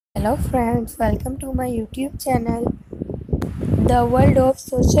Hello friends, welcome to my YouTube channel. The world of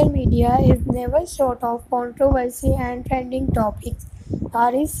social media is never short of controversy and trending topics.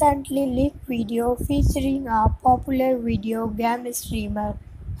 A recently leaked video featuring a popular video game streamer,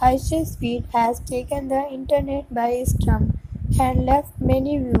 IShowSpeed, has taken the internet by storm and left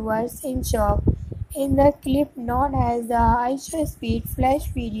many viewers in shock. In the clip known as the IShowSpeed flash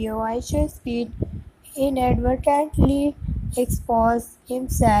video, IShowSpeed inadvertently exposed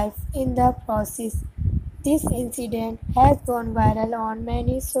himself in the process. This incident has gone viral on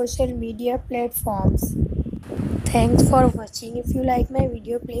many social media platforms. Thanks for watching. If you like my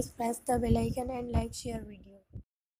video, please press the bell icon and like share video.